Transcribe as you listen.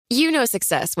You know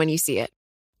success when you see it.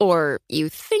 Or you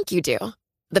think you do.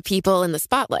 The people in the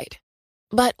spotlight.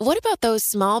 But what about those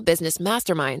small business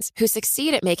masterminds who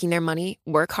succeed at making their money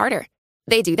work harder?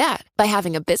 They do that by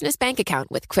having a business bank account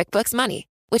with QuickBooks Money,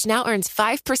 which now earns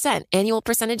 5% annual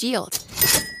percentage yield.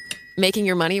 Making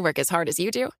your money work as hard as you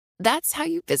do? That's how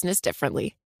you business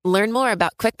differently. Learn more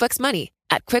about QuickBooks Money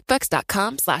at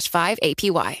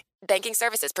quickbooks.com/5APY. Banking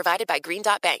services provided by Green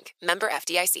Dot Bank. Member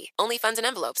FDIC. Only funds and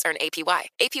envelopes earn APY.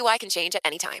 APY can change at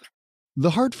any time. The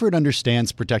Hartford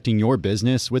understands protecting your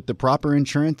business with the proper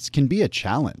insurance can be a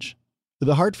challenge.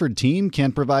 The Hartford team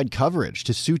can provide coverage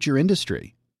to suit your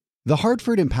industry. The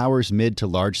Hartford empowers mid to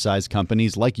large-size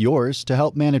companies like yours to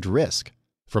help manage risk,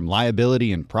 from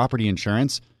liability and property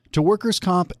insurance to workers'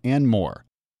 comp and more.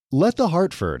 Let The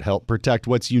Hartford help protect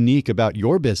what's unique about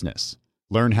your business.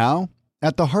 Learn how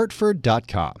at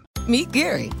thehartford.com. Meet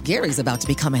Gary. Gary's about to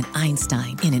become an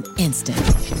Einstein in an instant.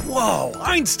 Whoa,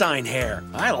 Einstein hair.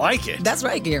 I like it. That's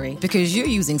right, Gary, because you're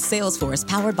using Salesforce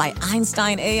powered by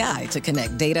Einstein AI to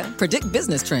connect data, predict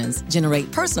business trends,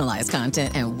 generate personalized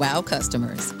content, and wow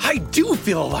customers. I do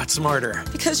feel a lot smarter.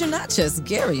 Because you're not just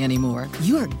Gary anymore.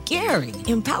 You're Gary,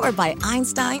 empowered by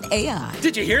Einstein AI.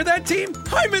 Did you hear that, team?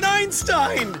 I'm an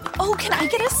Einstein. Oh, can I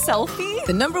get a selfie?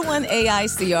 The #1 AI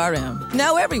CRM.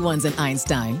 Now everyone's an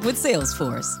Einstein with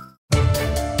Salesforce.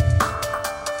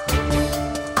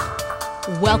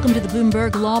 Welcome to the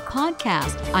Bloomberg Law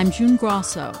Podcast. I'm June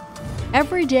Grosso.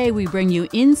 Every day we bring you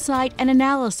insight and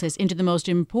analysis into the most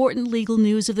important legal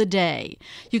news of the day.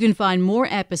 You can find more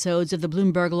episodes of the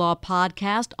Bloomberg Law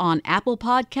Podcast on Apple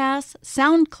Podcasts,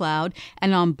 SoundCloud,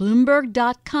 and on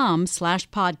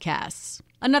Bloomberg.com/podcasts.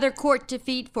 Another court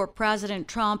defeat for President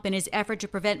Trump in his effort to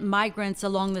prevent migrants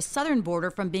along the southern border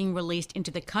from being released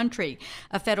into the country.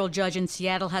 A federal judge in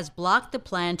Seattle has blocked the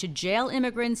plan to jail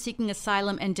immigrants seeking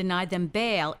asylum and deny them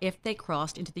bail if they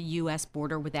crossed into the U.S.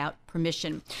 border without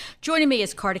permission. Joining me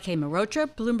is Kartikay Mehrotra,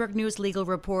 Bloomberg News legal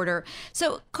reporter.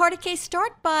 So, Kartikay,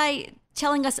 start by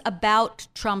telling us about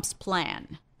Trump's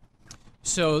plan.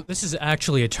 So this is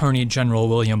actually Attorney General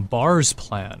William Barr's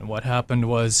plan. What happened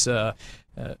was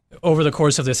over the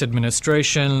course of this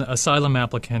administration, asylum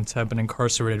applicants have been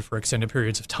incarcerated for extended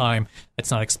periods of time.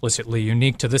 It's not explicitly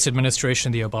unique to this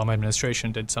administration. The Obama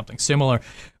administration did something similar.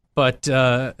 But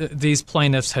these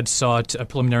plaintiffs had sought a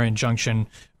preliminary injunction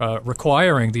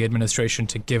requiring the administration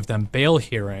to give them bail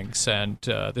hearings, and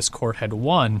this court had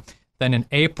won. Then in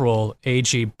April,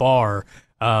 AG Barr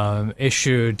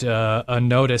issued a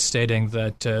notice stating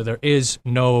that there is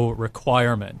no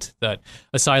requirement that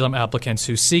asylum applicants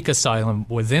who seek asylum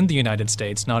within the United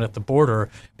States, not at the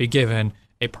border, be given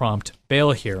a prompt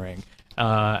bail hearing.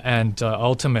 And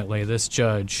ultimately, this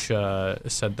judge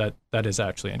said that that is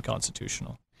actually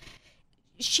unconstitutional.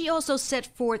 She also set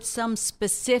forth some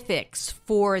specifics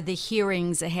for the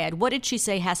hearings ahead. What did she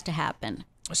say has to happen?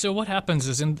 So what happens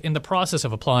is in the process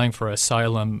of applying for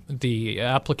asylum, the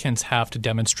applicants have to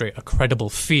demonstrate a credible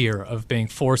fear of being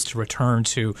forced to return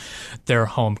to their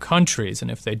home countries. And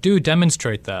if they do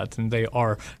demonstrate that, then they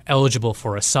are eligible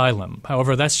for asylum.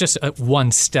 However, that's just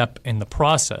one step in the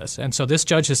process. And so this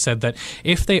judge has said that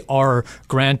if they are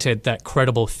granted that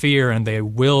credible fear and they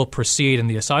will proceed in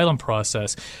the asylum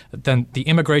process, then the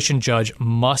immigration judge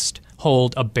must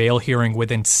hold a bail hearing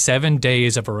within 7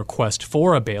 days of a request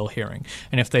for a bail hearing.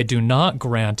 And if they do not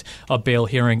grant a bail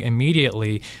hearing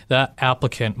immediately, that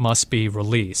applicant must be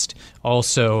released.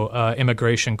 Also,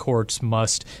 immigration courts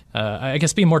must,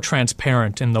 be more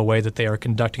transparent in the way that they are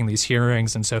conducting these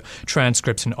hearings. And so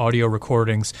transcripts and audio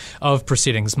recordings of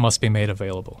proceedings must be made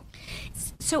available.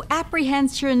 So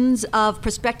apprehensions of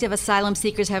prospective asylum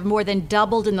seekers have more than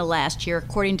doubled in the last year,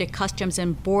 according to Customs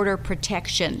and Border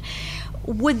Protection.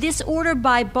 Would this order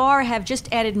by Barr have just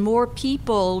added more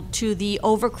people to the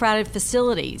overcrowded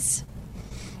facilities?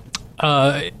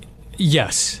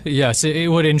 Yes. It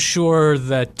would ensure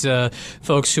that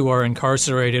folks who are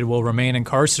incarcerated will remain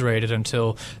incarcerated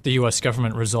until the U.S.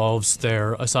 government resolves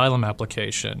their asylum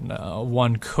application.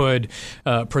 One could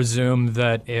presume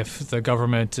that if the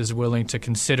government is willing to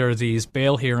consider these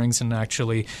bail hearings and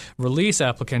actually release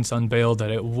applicants on bail,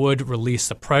 that it would release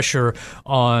the pressure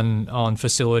on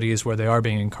facilities where they are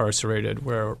being incarcerated,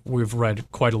 where we've read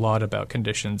quite a lot about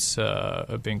conditions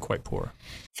being quite poor.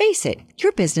 Face it,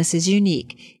 your business is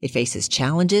unique. It faces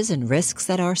challenges and risks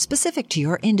that are specific to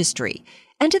your industry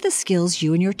and to the skills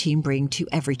you and your team bring to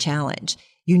every challenge.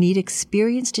 You need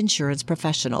experienced insurance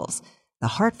professionals. The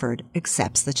Hartford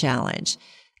accepts the challenge.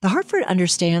 The Hartford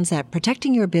understands that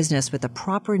protecting your business with the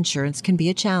proper insurance can be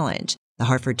a challenge. The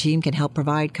Hartford team can help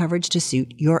provide coverage to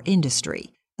suit your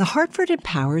industry. The Hartford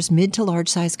empowers mid to large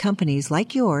size companies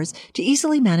like yours to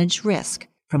easily manage risk,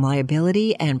 from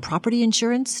liability and property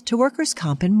insurance to workers'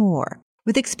 comp and more.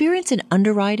 With experience in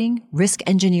underwriting, risk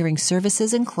engineering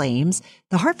services, and claims,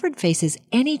 The Hartford faces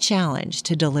any challenge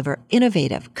to deliver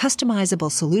innovative,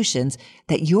 customizable solutions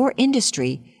that your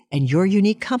industry and your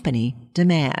unique company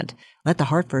demand. Let The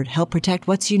Hartford help protect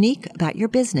what's unique about your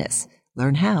business.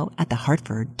 Learn how at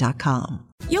thehartford.com.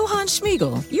 Johann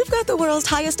Schmiegel, you've got the world's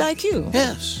highest IQ.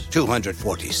 Yes,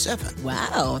 247.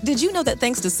 Wow. Did you know that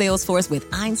thanks to Salesforce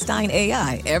with Einstein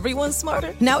AI, everyone's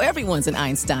smarter? Now everyone's an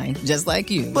Einstein, just like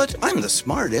you. But I'm the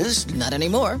smartest. Not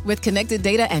anymore. With connected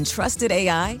data and trusted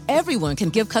AI, everyone can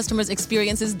give customers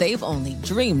experiences they've only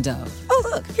dreamed of. Oh,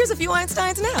 look, here's a few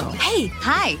Einsteins now. Hey,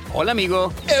 hi. Hola,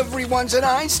 amigo. Everyone's an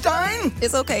Einstein?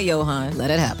 It's okay, Johann. Let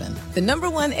it happen. The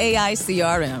 #1 AI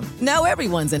CRM. Now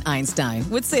everyone's an Einstein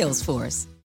with Salesforce.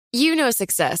 You know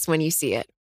success when you see it.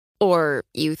 Or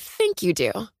you think you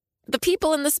do. The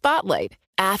people in the spotlight.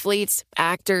 Athletes,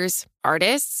 actors,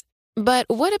 artists. But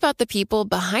what about the people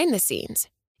behind the scenes?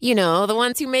 You know, the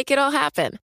ones who make it all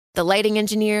happen. The lighting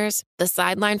engineers, the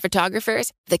sideline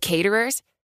photographers, the caterers.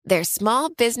 They're small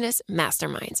business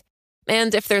masterminds.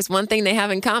 And if there's one thing they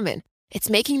have in common, it's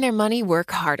making their money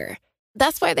work harder.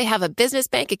 That's why they have a business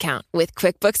bank account with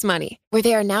QuickBooks Money, where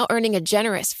they are now earning a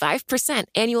generous 5%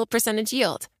 annual percentage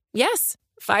yield. Yes,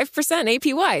 5%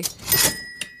 APY.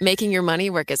 Making your money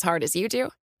work as hard as you do?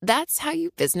 That's how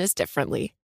you business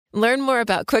differently. Learn more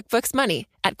about QuickBooks Money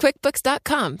at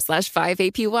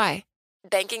quickbooks.com/5APY.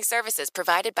 Banking services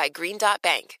provided by Green Dot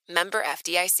Bank, member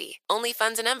FDIC. Only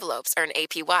funds and envelopes earn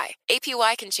APY.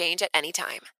 APY can change at any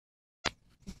time.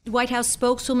 White House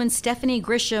spokeswoman Stephanie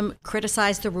Grisham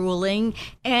criticized the ruling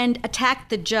and attacked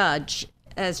the judge,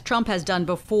 as Trump has done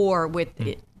before with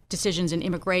decisions in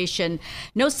immigration.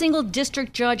 No single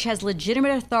district judge has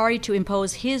legitimate authority to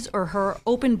impose his or her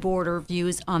open border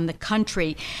views on the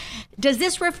country. Does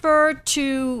this refer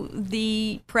to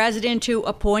the president who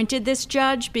appointed this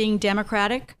judge being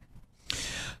Democratic?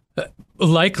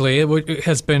 Likely. It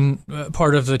has been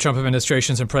part of the Trump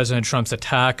administration's and President Trump's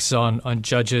attacks on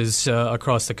judges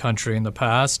across the country in the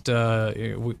past.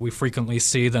 We frequently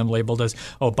see them labeled as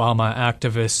Obama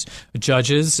activist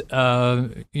judges.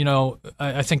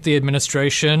 I think the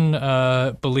administration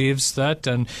believes that,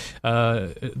 and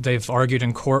they've argued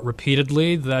in court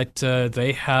repeatedly that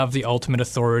they have the ultimate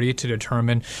authority to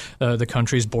determine the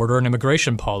country's border and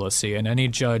immigration policy. And any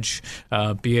judge,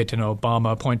 be it an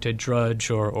Obama-appointed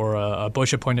judge or a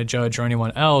Bush-appointed judge or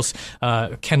anyone else,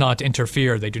 cannot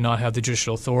interfere. They do not have the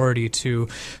judicial authority to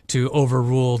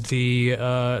overrule the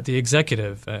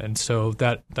executive, and so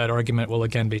that argument will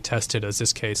again be tested as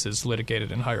this case is litigated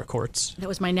in higher courts. That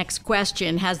was my next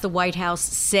question. Has the White House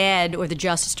said, or the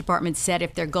Justice Department said,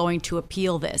 if they're going to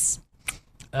appeal this?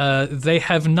 They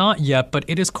have not yet, but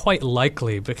it is quite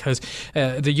likely because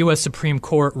the U.S. Supreme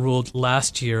Court ruled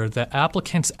last year that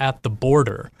applicants at the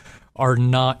border are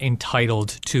not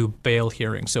entitled to bail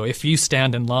hearings. So if you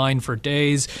stand in line for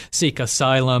days, seek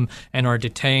asylum, and are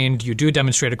detained, you do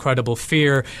demonstrate a credible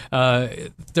fear,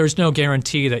 there's no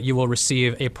guarantee that you will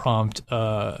receive a prompt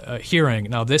hearing.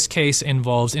 Now, this case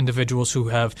involves individuals who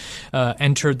have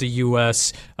entered the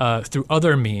U.S. Through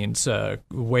other means,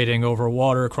 wading over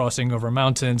water, crossing over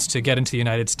mountains to get into the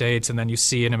United States, and then you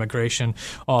see an immigration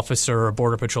officer or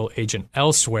Border Patrol agent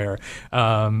elsewhere.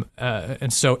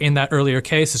 And so in that earlier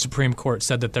case, the Supreme Court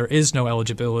said that there is no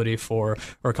eligibility for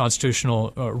or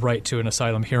constitutional right to an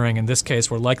asylum hearing. In this case,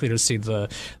 we're likely to see the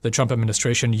Trump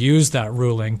administration use that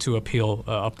ruling to appeal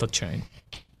up the chain.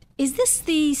 Is this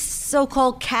the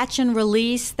so-called catch and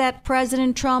release that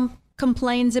President Trump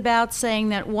complains about, saying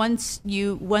that once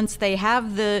they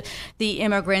have the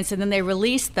immigrants and then they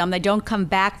release them, they don't come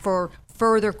back for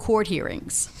further court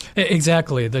hearings?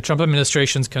 Exactly. The Trump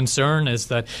administration's concern is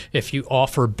that if you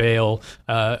offer bail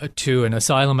to an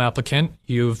asylum applicant,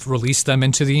 you've released them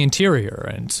into the interior.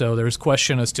 And so there's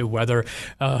question as to whether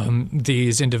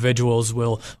these individuals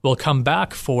will come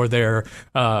back for their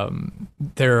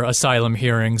asylum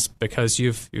hearings because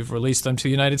you've released them to the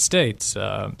United States.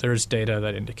 There's data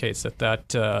that indicates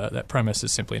that premise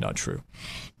is simply not true.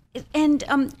 And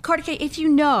Carter Kay, if you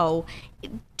know,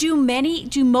 do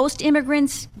most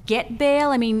immigrants get bail?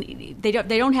 I mean, they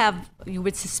don't have. You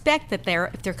would suspect that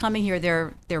if they're coming here,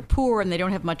 they're poor and they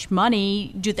don't have much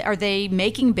money. Are they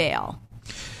making bail?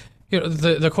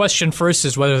 The question first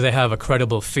is whether they have a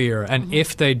credible fear, and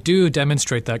if they do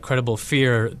demonstrate that credible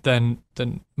fear, then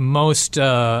most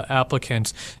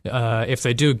applicants, if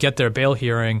they do get their bail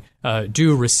hearing,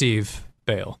 do receive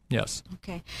bail. Yes.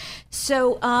 Okay.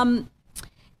 So.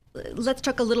 Let's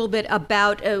talk a little bit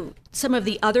about some of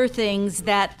the other things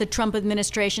that the Trump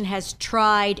administration has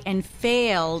tried and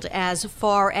failed as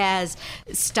far as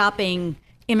stopping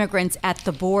immigrants at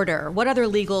the border. What other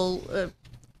legal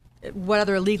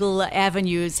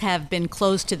avenues have been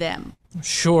closed to them?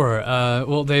 Sure.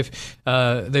 Well, they've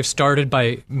started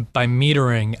by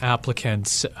metering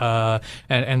applicants,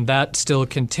 and that still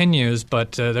continues.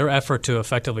 But their effort to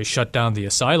effectively shut down the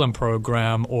asylum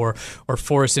program or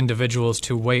force individuals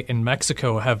to wait in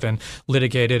Mexico have been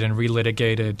litigated and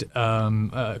relitigated.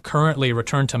 Currently,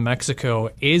 return to Mexico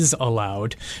is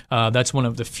allowed. That's one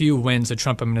of the few wins the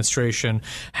Trump administration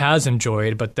has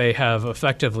enjoyed, but they have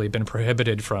effectively been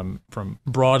prohibited from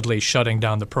broadly shutting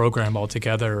down the program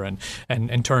altogether and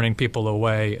turning people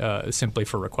away simply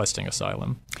for requesting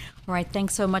asylum. All right.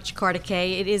 Thanks so much, Carter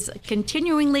Kay. It is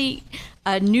continuingly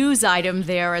a news item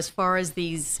there as far as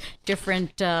these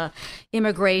different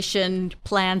immigration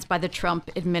plans by the Trump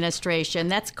administration.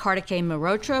 That's Carter Kay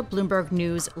Mehrotra, Bloomberg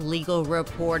News legal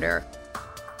reporter.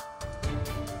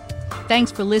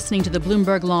 Thanks for listening to the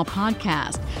Bloomberg Law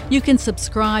Podcast. You can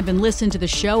subscribe and listen to the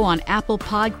show on Apple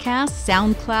Podcasts,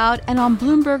 SoundCloud, and on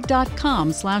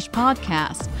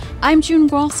Bloomberg.com/podcast. I'm June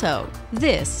Grosso.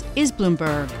 This is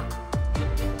Bloomberg.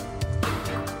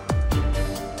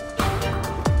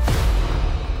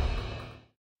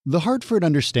 The Hartford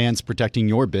understands protecting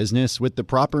your business with the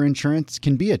proper insurance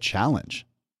can be a challenge.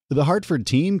 The Hartford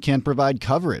team can provide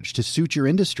coverage to suit your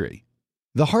industry.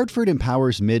 The Hartford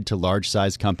empowers mid to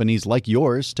large-size companies like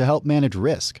yours to help manage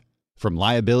risk, from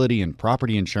liability and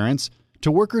property insurance to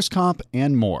workers' comp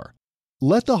and more.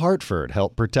 Let The Hartford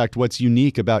help protect what's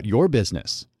unique about your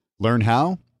business. Learn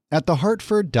how at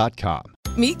thehartford.com.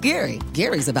 Meet Gary.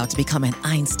 Gary's about to become an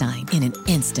Einstein in an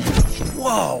instant.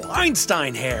 Whoa,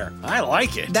 Einstein hair. I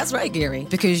like it. That's right, Gary,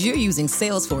 because you're using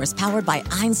Salesforce powered by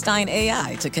Einstein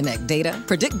AI to connect data,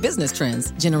 predict business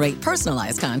trends, generate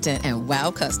personalized content, and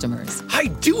wow customers. I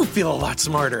do feel a lot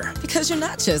smarter. Because you're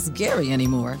not just Gary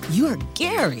anymore. You're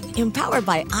Gary, empowered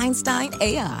by Einstein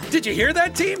AI. Did you hear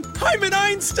that, team? I'm an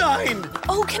Einstein.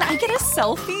 Oh, can I get a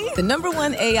selfie? The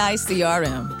 #1 AI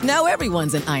CRM. Now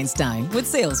everyone's an Einstein with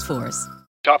Salesforce.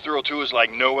 Top Thrill 2 is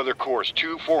like no other course.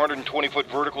 2 420-foot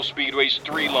vertical speedways,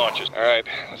 3 launches. All right,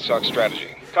 let's talk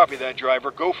strategy. Copy that, driver.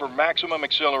 Go for maximum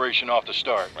acceleration off the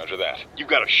start. Roger that. You've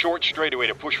got a short straightaway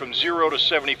to push from 0 to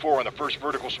 74 on the first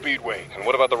vertical speedway. And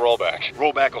what about the rollback?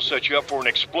 Rollback will set you up for an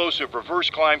explosive reverse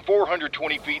climb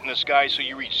 420 feet in the sky so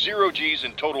you reach 0 Gs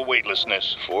in total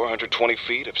weightlessness. 420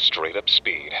 feet of straight-up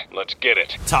speed. Let's get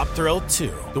it. Top Thrill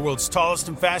 2, the world's tallest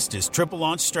and fastest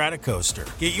triple-launch strata coaster.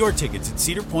 Get your tickets at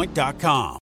cedarpoint.com.